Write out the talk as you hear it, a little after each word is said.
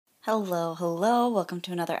Hello, hello. Welcome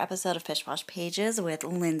to another episode of Pish Posh Pages with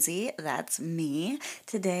Lindsay. That's me.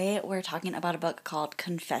 Today we're talking about a book called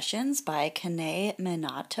Confessions by Kanae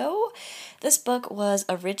Minato. This book was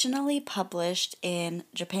originally published in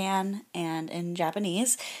Japan and in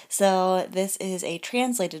Japanese, so this is a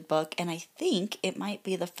translated book, and I think it might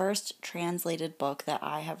be the first translated book that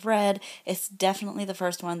I have read. It's definitely the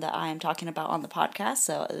first one that I am talking about on the podcast,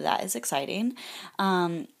 so that is exciting.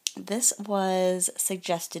 This was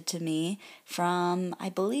suggested to me from, I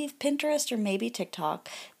believe, Pinterest or maybe TikTok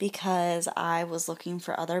because I was looking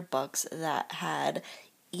for other books that had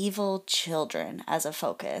evil children as a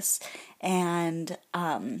focus. And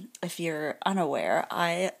if you're unaware,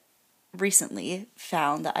 I recently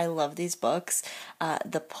found that I love these books.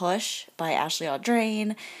 The Push by Ashley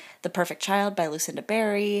Audrain, The Perfect Child by Lucinda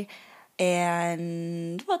Berry,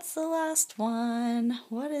 and what's the last one?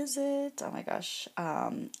 What is it? Oh my gosh.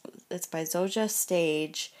 It's by Zoja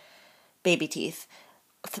Stage, Baby Teeth.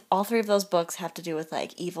 All three of those books have to do with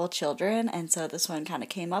like evil children, and so this one kind of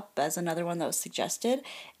came up as another one that was suggested.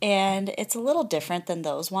 And it's a little different than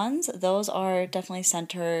those ones. Those are definitely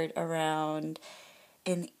centered around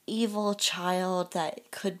an evil child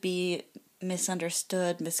that could be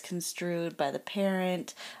misunderstood, misconstrued by the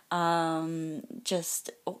parent. Just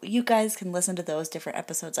you guys can listen to those different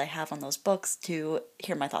episodes I have on those books to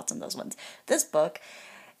hear my thoughts on those ones. This book,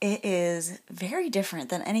 it is very different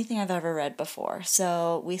than anything I've ever read before.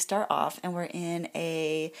 So we start off and we're in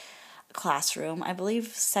a classroom, I believe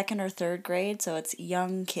second or third grade, so it's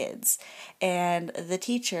young kids. And the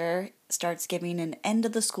teacher starts giving an end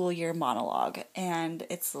of the school year monologue, and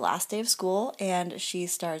it's the last day of school, and she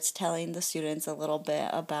starts telling the students a little bit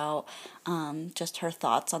about just her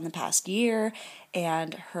thoughts on the past year.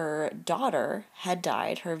 And her daughter had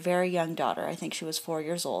died, her very young daughter, I think she was 4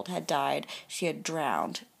 years old, had died. She had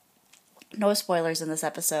drowned. No spoilers in this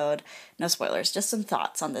episode. No spoilers, just some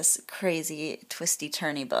thoughts on this crazy, twisty,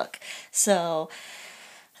 turny book. So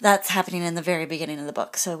that's happening in the very beginning of the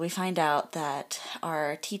book. So we find out that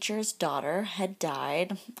our teacher's daughter had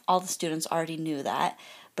died. All the students already knew that.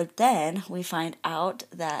 But then we find out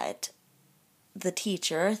that the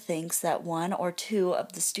teacher thinks that one or two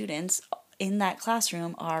of the students in that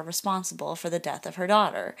classroom are responsible for the death of her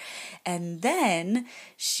daughter. And then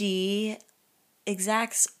she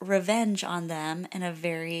exacts revenge on them in a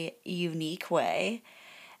very unique way.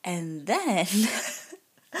 And then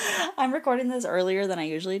I'm recording this earlier than I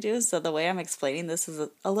usually do, so the way I'm explaining this is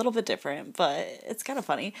a little bit different, but it's kind of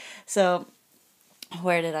funny. So,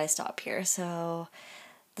 where did I stop here? So,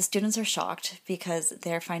 the students are shocked because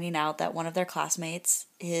they're finding out that one of their classmates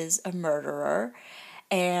is a murderer,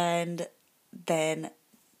 and then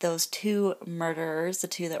those two murderers, the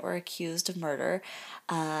two that were accused of murder,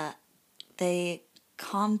 they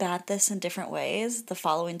combat this in different ways the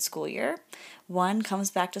following school year. One comes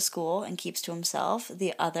back to school and keeps to himself.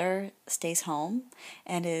 The other stays home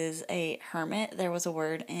and is a hermit. There was a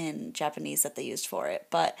word in Japanese that they used for it,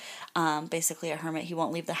 but basically a hermit. He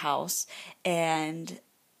won't leave the house, and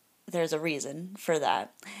there's a reason for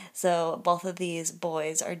that. So both of these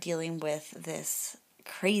boys are dealing with this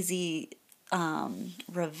crazy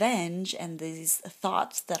revenge and these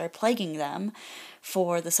thoughts that are plaguing them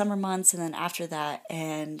for the summer months and then after that.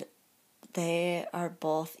 And they are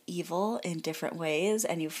both evil in different ways,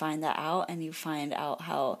 and you find that out, and you find out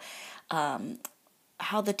how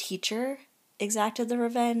the teacher exacted the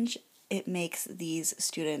revenge. It makes these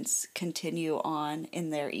students continue on in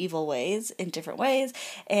their evil ways, in different ways,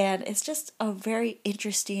 and it's just a very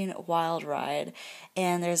interesting, wild ride,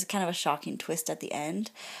 and there's kind of a shocking twist at the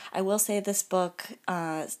end. I will say this book,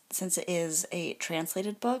 since it is a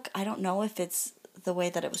translated book, I don't know if it's the way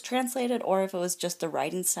that it was translated or if it was just the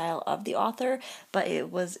writing style of the author, but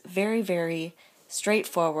it was very, very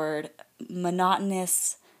straightforward,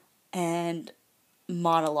 monotonous, and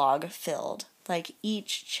monologue filled. Like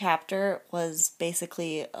each chapter was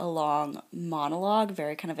basically a long monologue,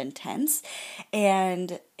 very kind of intense,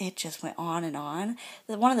 and it just went on and on.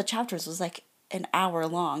 One of the chapters was like an hour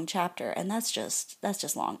long chapter, and that's just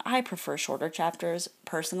long. I prefer shorter chapters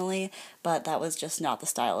personally, but that was just not the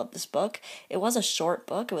style of this book. It was a short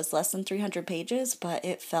book. It was less than 300 pages, but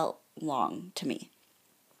it felt long to me.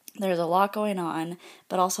 There's a lot going on,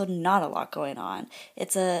 but also not a lot going on.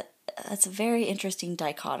 It's a very interesting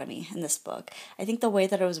dichotomy in this book. I think the way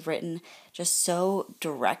that it was written just so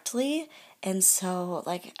directly, and so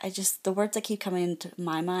like the words that keep coming into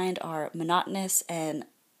my mind are monotonous and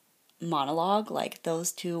monologue. Like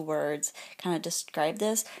those two words kind of describe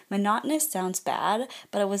this. Monotonous sounds bad,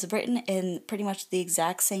 but it was written in pretty much the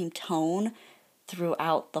exact same tone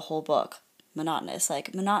throughout the whole book. monotonous.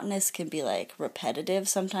 Like, monotonous can be like repetitive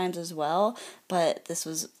sometimes as well, but this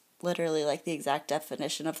was literally like the exact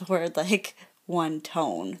definition of the word, like one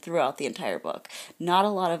tone throughout the entire book. Not a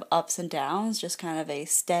lot of ups and downs, just kind of a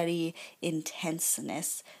steady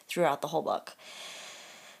intenseness throughout the whole book.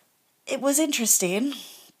 It was interesting.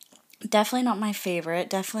 Definitely not my favorite.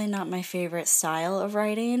 Definitely not my favorite style of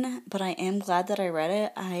writing, but I am glad that I read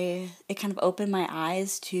it. It kind of opened my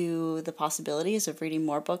eyes to the possibilities of reading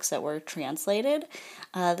more books that were translated.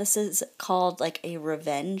 This is called like a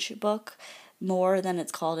revenge book more than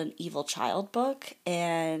it's called an evil child book,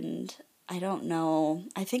 and I don't know.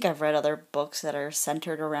 I think I've read other books that are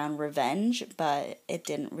centered around revenge, but it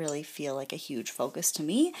didn't really feel like a huge focus to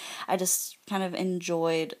me. I just kind of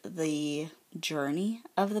enjoyed the journey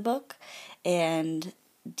of the book and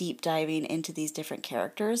deep diving into these different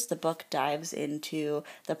characters. The book dives into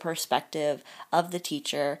the perspective of the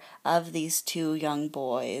teacher, of these two young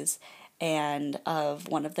boys, and of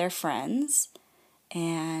one of their friends.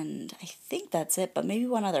 And I think that's it, but maybe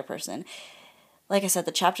one other person. Like I said,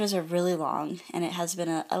 the chapters are really long, and it has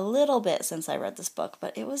been a little bit since I read this book,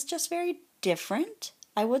 but it was just very different.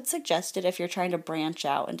 I would suggest it if you're trying to branch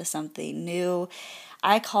out into something new.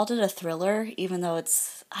 I called it a thriller, even though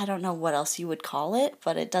I don't know what else you would call it,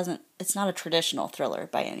 but it's not a traditional thriller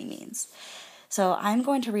by any means. So I'm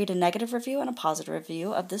going to read a negative review and a positive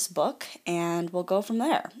review of this book, and we'll go from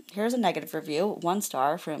there. Here's a negative review, 1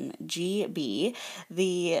 star from GB.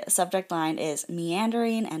 The subject line is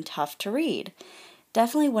meandering and tough to read.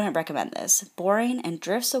 Definitely wouldn't recommend this. Boring and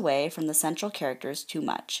drifts away from the central characters too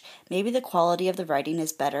much. Maybe the quality of the writing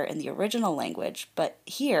is better in the original language, but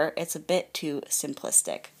here it's a bit too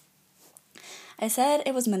simplistic. I said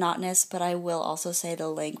it was monotonous, but I will also say the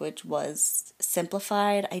language was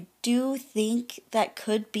simplified. I do think that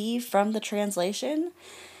could be from the translation,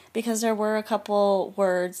 because there were a couple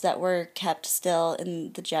words that were kept still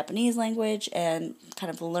in the Japanese language and kind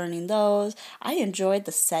of learning those. I enjoyed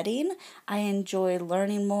the setting. I enjoyed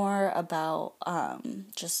learning more about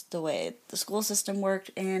just the way the school system worked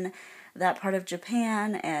in that part of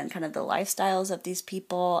Japan and kind of the lifestyles of these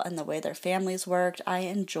people and the way their families worked. I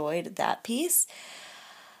enjoyed that piece.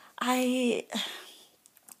 I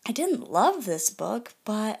didn't love this book,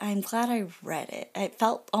 but I'm glad I read it. It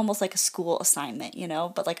felt almost like a school assignment,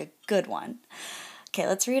 but like a good one. Okay,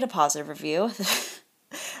 let's read a positive review.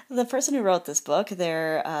 The person who wrote this book,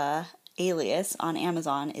 their alias on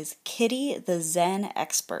Amazon is Kitty the Zen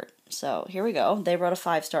Expert. So here we go. They wrote a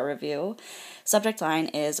 5-star review. Subject line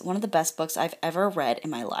is one of the best books I've ever read in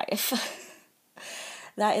my life.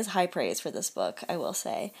 That is high praise for this book, I will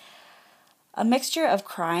say. A mixture of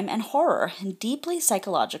crime and horror, deeply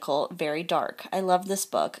psychological, very dark. I love this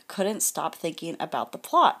book. Couldn't stop thinking about the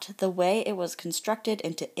plot. The way it was constructed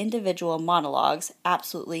into individual monologues,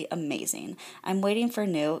 absolutely amazing. I'm waiting for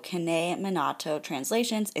new Kanae Minato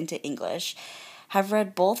translations into English. Have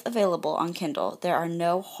read both available on Kindle. There are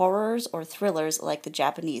no horrors or thrillers like the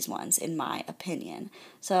Japanese ones, in my opinion.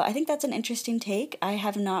 So I think that's an interesting take. I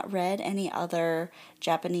have not read any other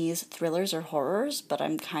Japanese thrillers or horrors, but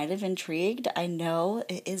I'm kind of intrigued. I know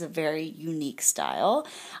it is a very unique style.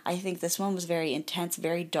 I think this one was very intense,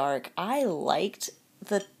 very dark. I liked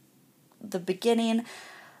the beginning,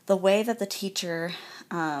 the way that the teacher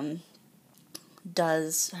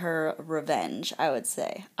does her revenge, I would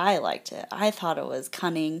say. I liked it. I thought it was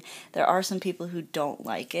cunning. There are some people who don't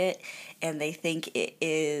like it, and they think it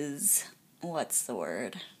is, what's the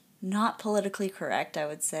word? Not politically correct, I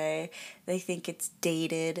would say. They think it's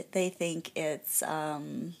dated. They think it's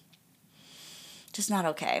just not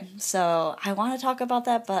okay. So I want to talk about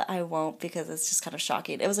that, but I won't because it's just kind of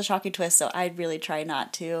shocking. It was a shocking twist, so I really try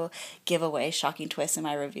not to give away shocking twists in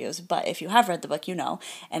my reviews. But if you have read the book, you know.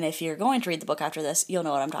 And if you're going to read the book after this, you'll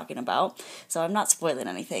know what I'm talking about. So I'm not spoiling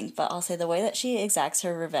anything, but I'll say the way that she exacts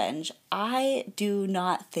her revenge, I do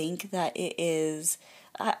not think that it is...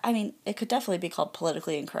 I mean, it could definitely be called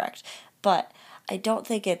politically incorrect, but I don't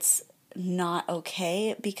think it's not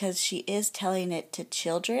okay because she is telling it to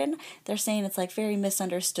children. They're saying it's like very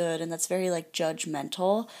misunderstood and that's very like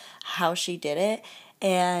judgmental how she did it.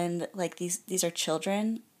 And like these are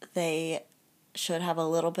children. They should have a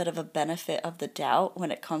little bit of a benefit of the doubt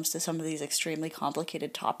when it comes to some of these extremely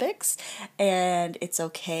complicated topics. And it's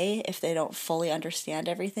okay if they don't fully understand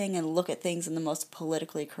everything and look at things in the most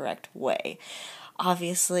politically correct way.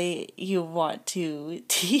 Obviously, you want to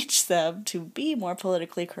teach them to be more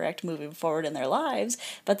politically correct moving forward in their lives,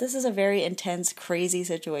 but this is a very intense, crazy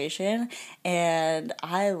situation, and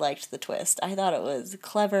I liked the twist. I thought it was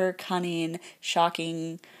clever, cunning,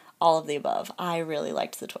 shocking, all of the above. I really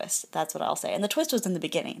liked the twist. That's what I'll say. And the twist was in the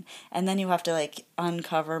beginning. And then you have to like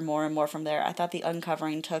uncover more and more from there. I thought the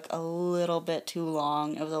uncovering took a little bit too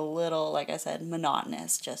long. It was a little, like I said,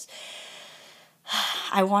 monotonous. Just,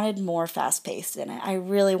 I wanted more fast paced in it. I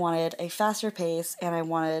really wanted a faster pace, and I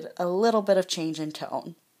wanted a little bit of change in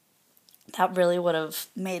tone. That really would have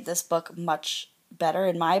made this book much better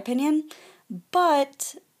in my opinion.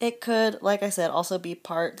 But it could, like I said, also be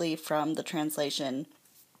partly from the translation,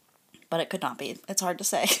 but it could not be. It's hard to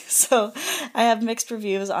say. So I have mixed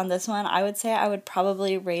reviews on this one. I would say I would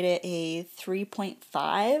probably rate it a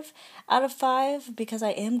 3.5 out of 5 because I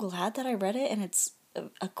am glad that I read it, and it's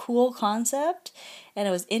a cool concept, and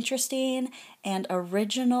it was interesting and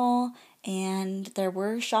original, and there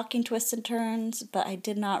were shocking twists and turns, but I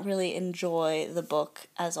did not really enjoy the book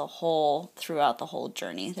as a whole throughout the whole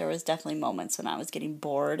journey. There was definitely moments when I was getting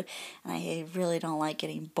bored, and I really don't like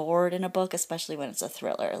getting bored in a book, especially when it's a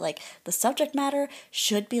thriller. Like, the subject matter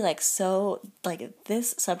should be like so, like,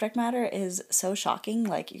 this subject matter is so shocking.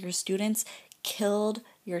 Like, your students killed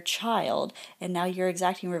your child and now you're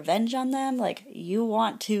exacting revenge on them. Like, you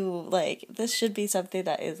want to, like, this should be something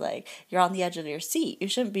that is like you're on the edge of your seat. You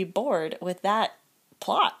shouldn't be bored with that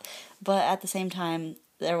plot. But at the same time,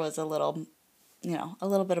 there was a little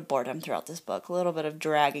bit of boredom throughout this book, a little bit of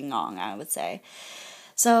dragging on, I would say.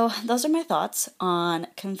 So those are my thoughts on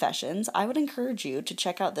Confessions. I would encourage you to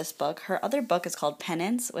check out this book. Her other book is called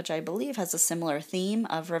Penance, which I believe has a similar theme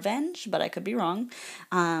of revenge, but I could be wrong.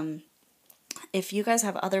 If you guys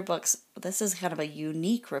have other books, this is kind of a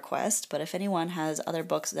unique request, but if anyone has other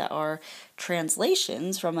books that are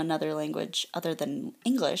translations from another language other than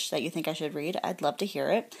English that you think I should read, I'd love to hear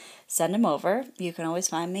it. Send them over. You can always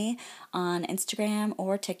find me on Instagram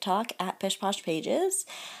or TikTok at PishPoshPages.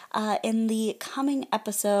 In the coming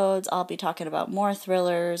episodes, I'll be talking about more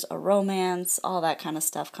thrillers, a romance, all that kind of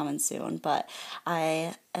stuff coming soon, but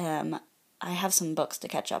I have some books to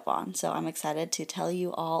catch up on, so I'm excited to tell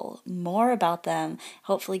you all more about them,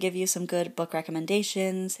 hopefully give you some good book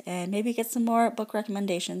recommendations, and maybe get some more book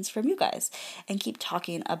recommendations from you guys, and keep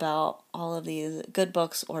talking about all of these good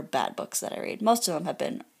books or bad books that I read. Most of them have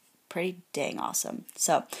been pretty dang awesome.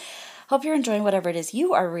 So, hope you're enjoying whatever it is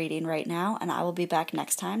you are reading right now, and I will be back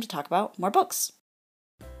next time to talk about more books.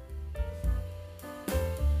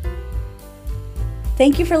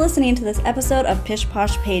 Thank you for listening to this episode of Pish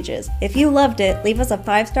Posh Pages. If you loved it, leave us a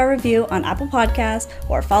 5-star review on Apple Podcasts,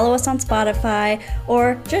 or follow us on Spotify,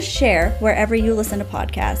 or just share wherever you listen to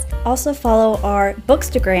podcasts. Also follow our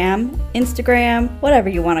Bookstagram, Instagram, whatever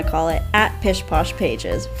you want to call it, at Pish Posh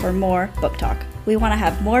Pages for more book talk. We want to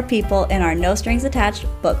have more people in our No Strings Attached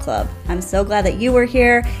book club. I'm so glad that you were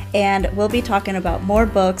here, and we'll be talking about more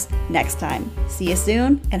books next time. See you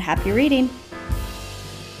soon, and happy reading!